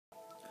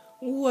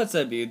What's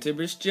up,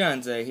 YouTubers?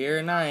 Jonza here,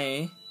 and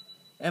I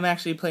am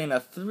actually playing a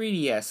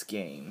 3DS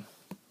game.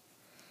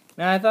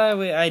 Now, I thought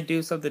I'd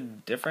do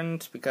something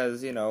different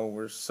because, you know,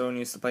 we're so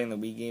used to playing the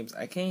Wii games.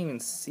 I can't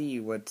even see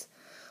what's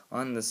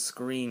on the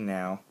screen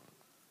now.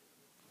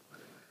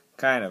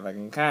 I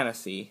can kind of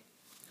see.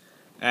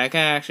 I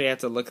kind of actually have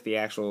to look at the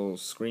actual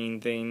screen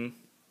thing.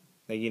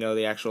 Like, you know,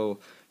 the actual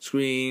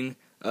screen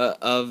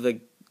of the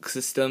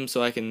system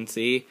so I can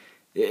see.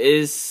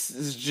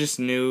 It's just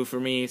new for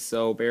me,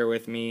 so bear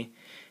with me.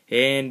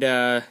 And,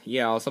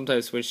 yeah, I'll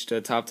sometimes switch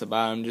to top to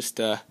bottom just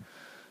to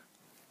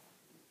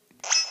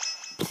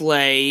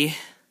play.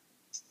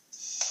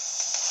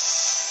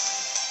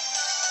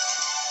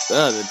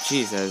 Oh,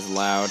 jeez, that is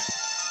loud.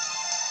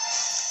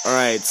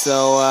 Alright,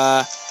 so,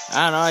 I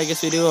don't know, I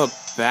guess we do a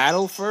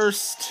battle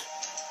first,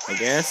 I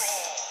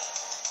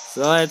guess.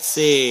 So let's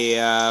see,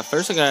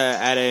 first I gotta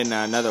add in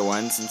another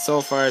one, since so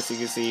far as you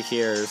can see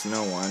here, there's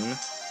no one.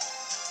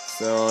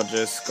 So I'll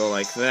just go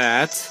like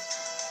that.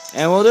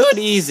 And we'll do it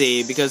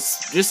easy, because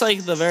just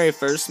like the very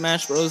first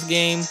Smash Bros.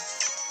 Game,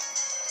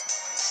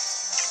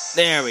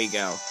 there we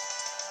go.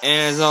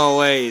 And as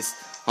always,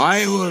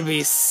 I will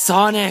be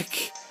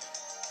Sonic!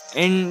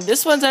 And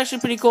this one's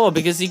actually pretty cool,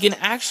 because you can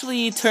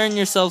actually turn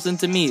yourselves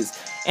into Miis.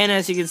 And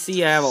as you can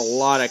see, I have a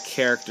lot of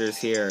characters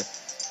here.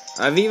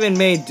 I've even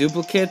made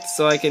duplicates,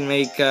 so I can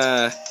make,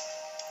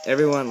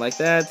 everyone like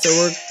that,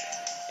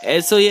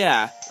 so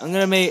yeah, I'm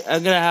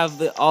gonna have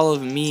all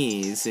of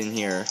Miis in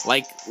here,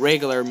 like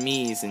regular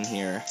Miis in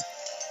here.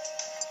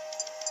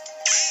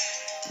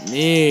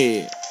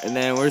 Me, and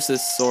then where's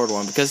this sword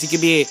one? Because he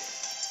could be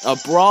a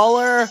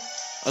brawler,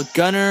 a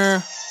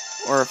gunner,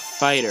 or a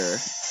fighter.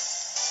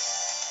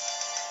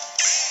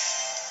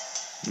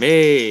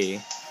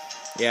 Me,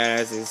 yeah,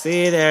 as you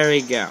see, there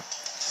we go.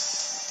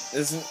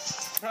 This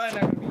is probably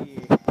not gonna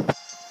be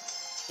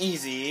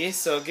easy,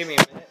 so give me a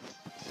minute.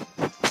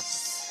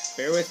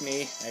 Bear with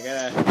me, I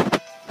gotta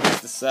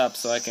set this up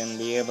so I can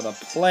be able to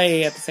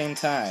play at the same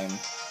time.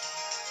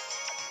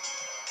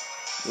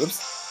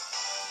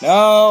 Oops.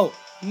 No!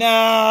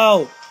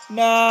 No!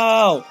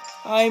 No!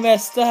 I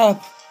messed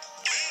up!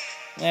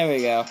 There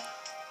we go.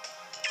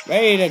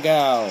 Ready to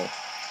go!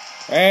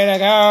 Ready to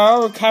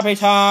go,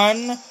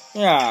 Capitan!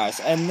 Yes,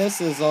 and this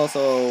is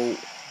also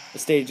a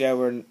stage that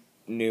we're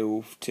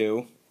new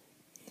to.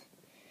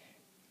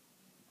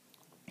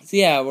 So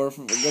yeah, we're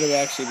gonna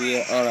actually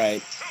be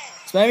alright.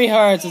 This might be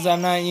hard since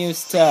I'm not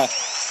used to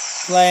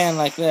playing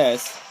like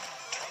this.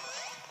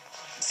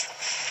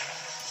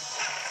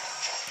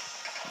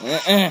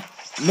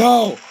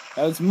 No!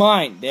 That was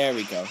mine. There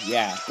we go.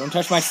 Yeah, don't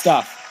touch my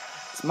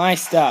stuff. It's my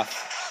stuff.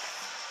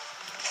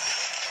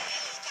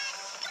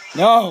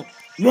 No!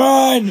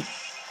 Run!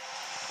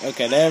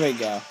 Okay, there we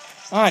go.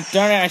 Ah,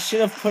 darn it, I should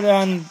have put it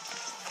on...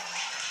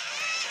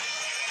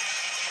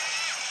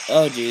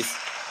 Oh, jeez.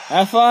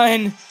 Have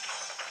fun!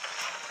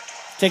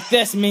 Take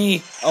this,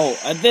 me! Oh,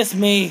 this,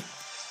 me!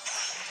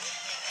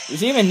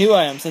 There's even new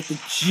items, like the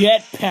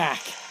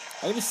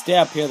jetpack! I can just stay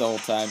up here the whole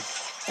time.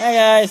 Hey,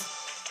 guys!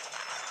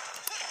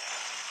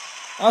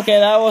 Okay,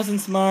 that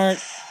wasn't smart.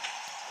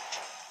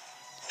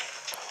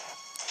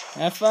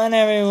 Have fun,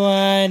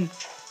 everyone!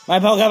 My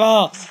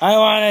Pokeball! I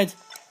want it!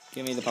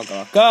 Give me the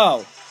Pokeball.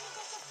 Go!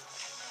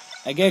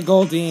 I get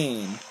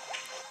Goldeen.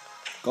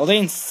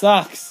 Goldeen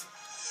sucks.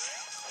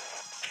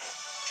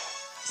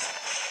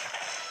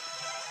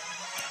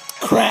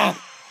 Crap!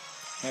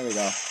 There we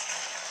go.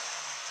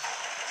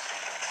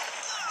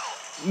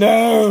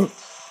 No!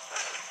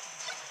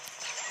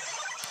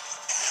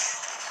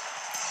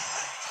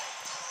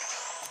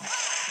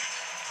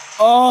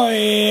 Oh,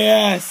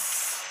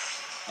 yes!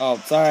 Oh,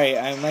 sorry.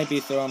 I might be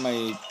throwing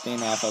my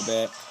thing off a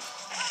bit.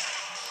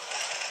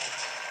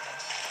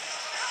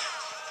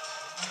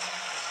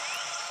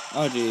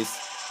 Oh, jeez.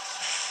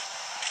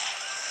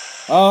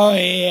 Oh,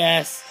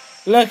 yes!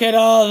 Look at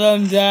all of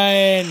them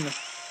dying!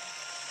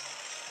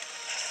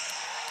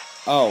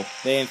 Oh,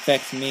 they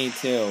infect me,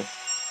 too.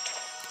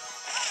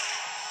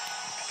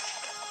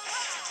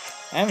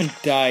 I haven't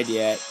died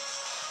yet.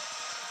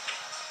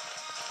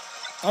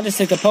 I'll just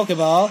take the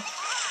Pokeball.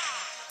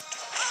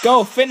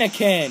 Go,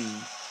 Finnegan!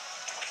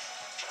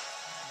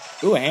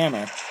 Ooh, a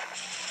hammer.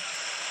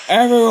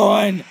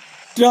 Everyone,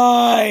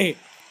 die!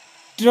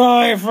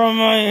 Die from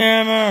my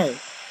hammer!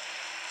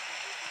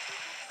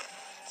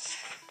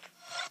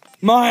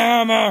 My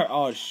hammer!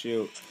 Oh,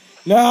 shoot.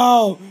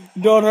 No!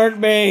 Don't hurt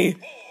me!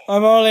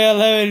 I'm only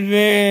 11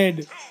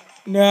 mid!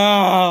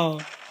 No!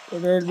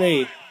 Don't hurt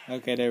me!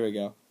 Okay, there we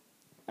go.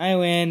 I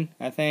win,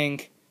 I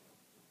think.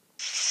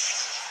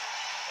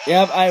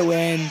 Yep, I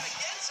win.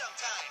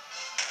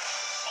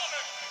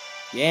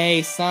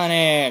 Yay,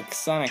 Sonic!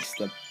 Sonic's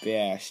the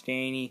best,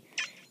 ain't he?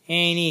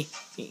 Ain't he?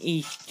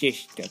 He's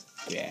just the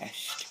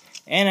best.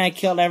 And I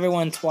killed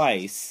everyone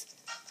twice.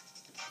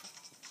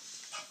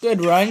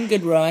 Good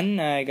run,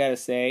 I gotta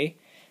say.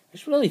 I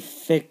should really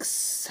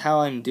fix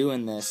how I'm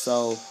doing this,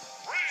 so...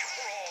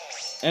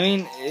 I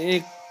mean,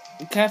 it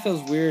kind of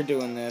feels weird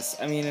doing this.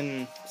 I mean,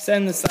 and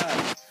setting this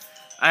up,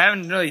 I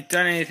haven't really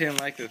done anything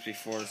like this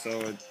before,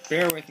 so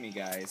bear with me,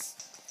 guys.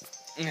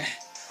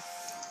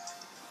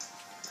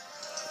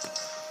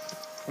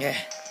 Yeah.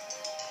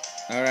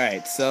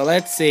 Alright, so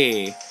let's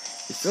see.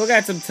 We still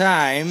got some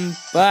time,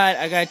 but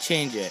I gotta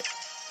change it.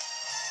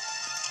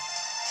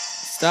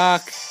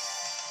 Stock.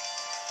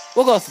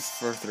 We'll go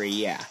for 3,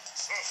 yeah.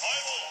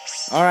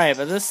 Alright,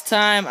 but this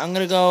time I'm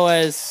gonna go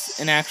as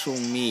an actual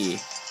me.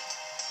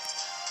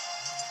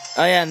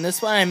 Oh yeah, and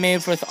this one I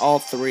made with all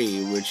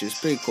 3, which is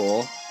pretty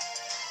cool.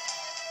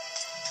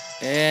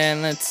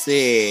 And let's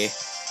see.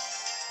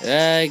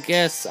 I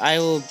guess I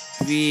will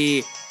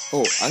be...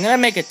 Oh, I'm gonna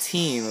make a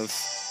team of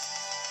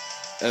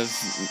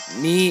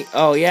me.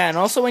 Oh yeah, and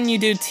also when you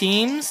do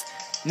teams,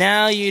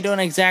 now you don't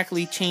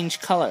exactly change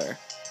color.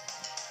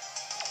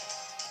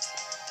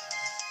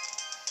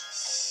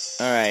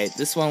 Alright,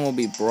 this one will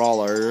be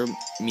Brawler,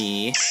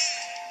 me.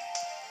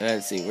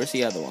 Let's see, where's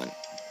the other one?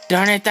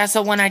 Darn it, that's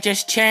the one I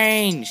just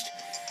changed!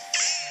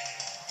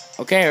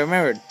 Okay,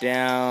 remember,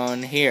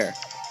 down here.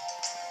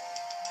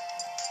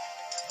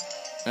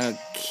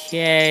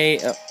 Okay,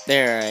 oh,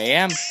 there I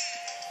am.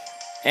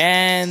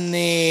 And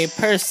the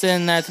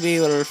person that we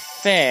will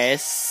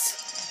face...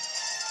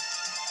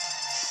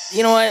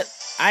 You know what?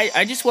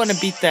 I just want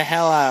to beat the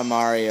hell out of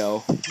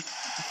Mario.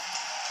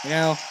 You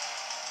know?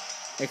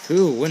 Like,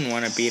 who wouldn't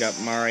want to beat up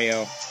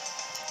Mario?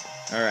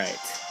 Alright.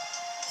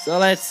 So,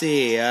 let's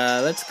see.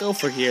 Let's go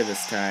for here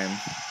this time.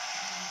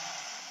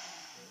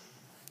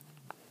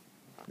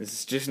 This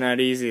is just not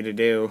easy to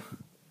do.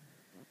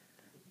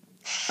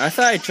 I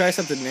thought I'd try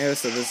something new,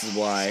 so this is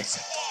why.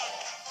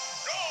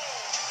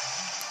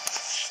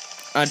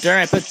 Oh,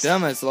 darn, I put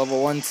them as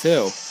level 1,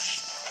 too.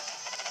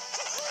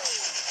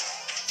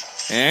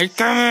 Hey,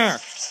 come here!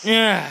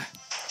 Yeah!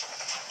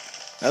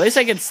 At least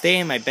I can stay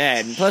in my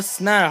bed, and plus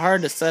it's not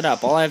hard to set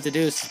up. All I have to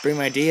do is just bring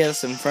my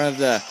DS in front of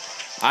the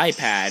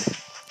iPad.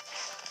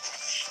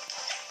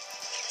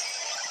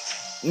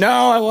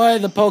 No, I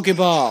wanted the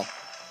Pokeball!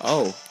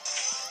 Oh.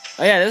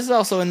 Oh yeah, this is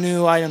also a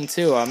new item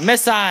too, a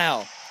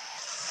missile!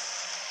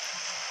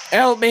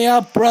 Help me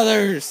up,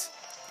 brothers!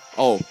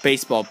 Oh,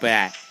 baseball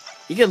bat.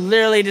 You can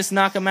literally just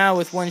knock him out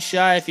with one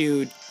shot if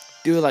you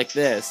do it like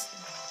this.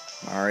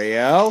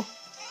 Mario?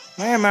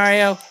 Come here,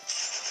 Mario.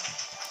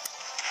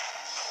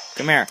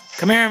 Come here.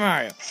 Come here,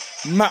 Mario.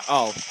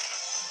 Oh.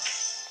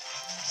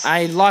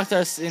 I locked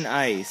us in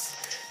ice.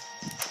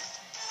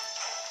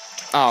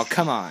 Oh,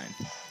 come on.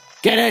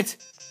 Get it!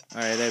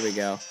 Alright, there we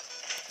go.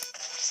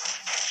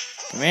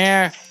 Come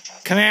here.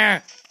 Come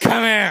here.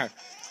 Come here.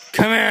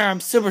 Come here. I'm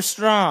super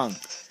strong.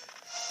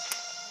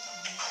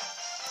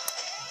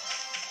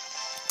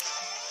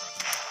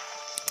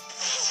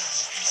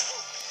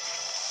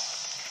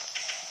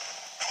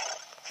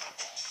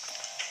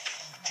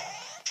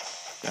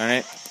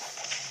 Alright.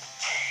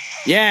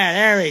 Yeah,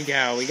 there we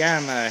go. We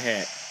got him a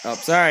hit. Oh,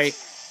 sorry.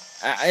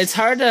 It's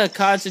hard to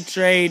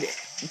concentrate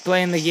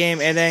playing the game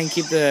and then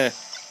keep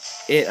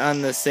it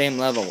on the same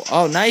level.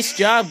 Oh, nice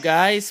job,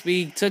 guys.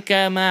 We took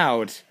him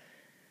out.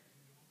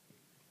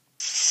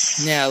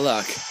 Yeah,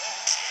 look.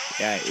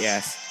 Yeah,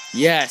 yes.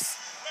 Yes.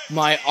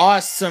 My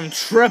awesome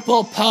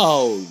triple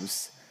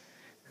pose.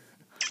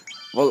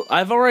 Well,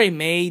 I've already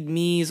made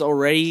me's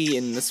already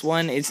in this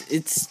one.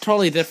 It's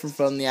totally different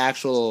from the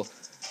actual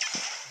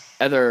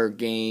other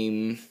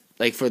game,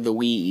 like for the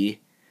Wii.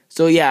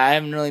 So yeah, I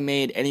haven't really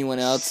made anyone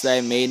else that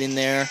I made in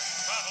there.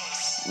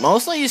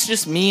 Mostly it's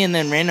just me and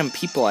then random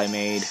people I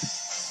made.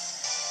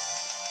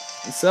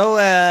 So,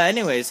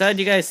 anyways, how'd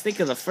you guys think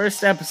of the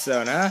first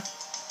episode, huh?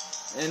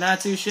 And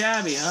not too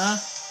shabby, huh?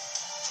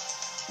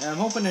 And I'm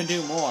hoping to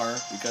do more,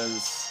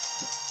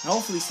 because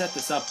hopefully set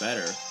this up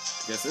better,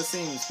 because this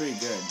seems pretty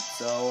good.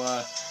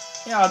 So,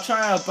 yeah, I'll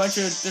try a bunch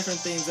of different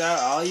things out.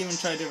 I'll even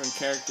try different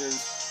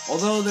characters.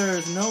 Although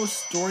there's no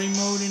story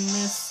mode in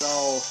this,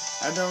 so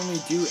I don't really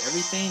do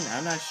everything.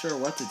 I'm not sure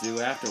what to do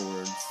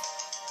afterwards.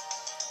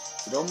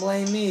 So don't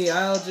blame me.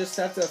 I'll just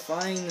have to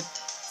find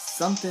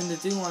something to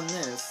do on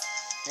this.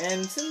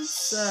 And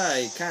since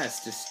I kind of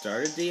just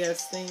started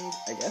DS thing,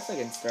 I guess I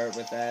can start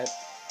with that.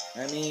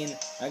 I mean,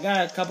 I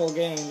got a couple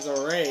games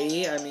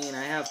already. I mean,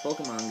 I have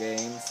Pokemon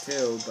games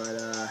too, but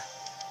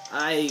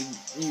I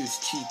use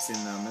cheats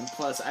in them. And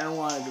plus, I don't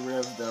want to get rid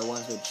of the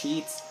ones with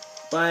cheats.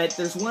 But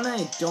there's one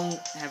I don't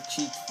have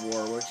cheats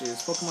for, which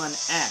is Pokemon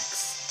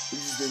X,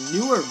 which is the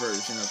newer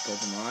version of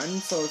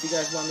Pokemon. So if you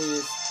guys want me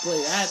to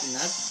play that, then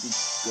that'd be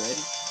good.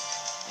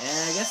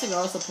 And I guess I could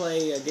also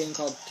play a game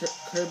called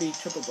Kirby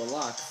Triple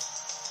Deluxe.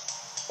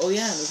 Oh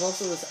yeah, and there's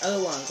also this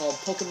other one called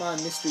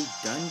Pokemon Mystery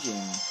Dungeon.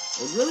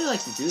 I would really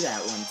like to do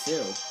that one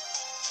too.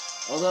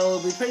 Although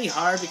it'll be pretty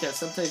hard because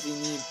sometimes you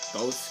need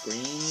both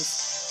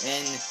screens.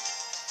 And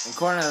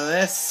according to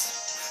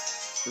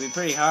this, it'll be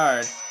pretty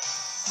hard.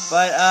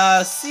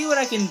 But, see what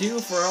I can do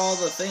for all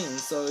the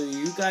things, so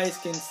you guys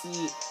can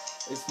see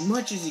as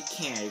much as you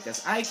can,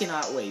 because I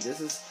cannot wait. This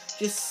is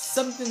just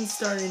something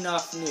starting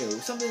off new.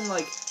 Something,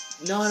 like,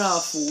 not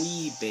off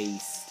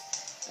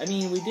Wii-based. I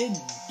mean, we did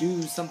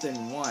do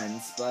something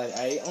once, but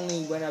I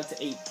only went out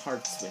to 8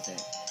 parts with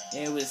it.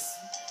 And it was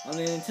on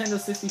the Nintendo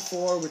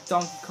 64 with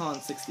Donkey Kong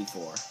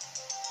 64.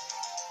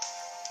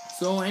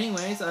 So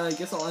anyways, I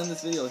guess I'll end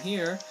this video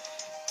here.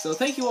 So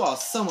thank you all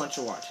so much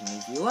for watching.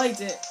 If you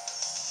liked it,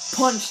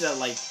 punch that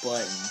like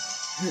button.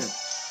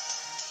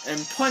 And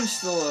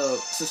punch the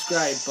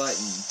subscribe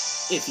button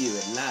if you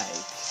would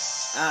like.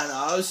 I don't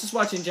know, I was just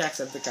watching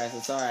Jacksepticeye, so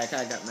sorry, I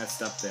kinda got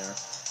messed up there.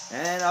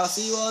 And I'll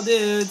see you all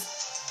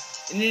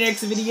dudes in the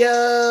next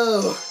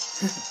video.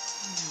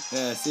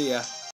 Yeah, see ya.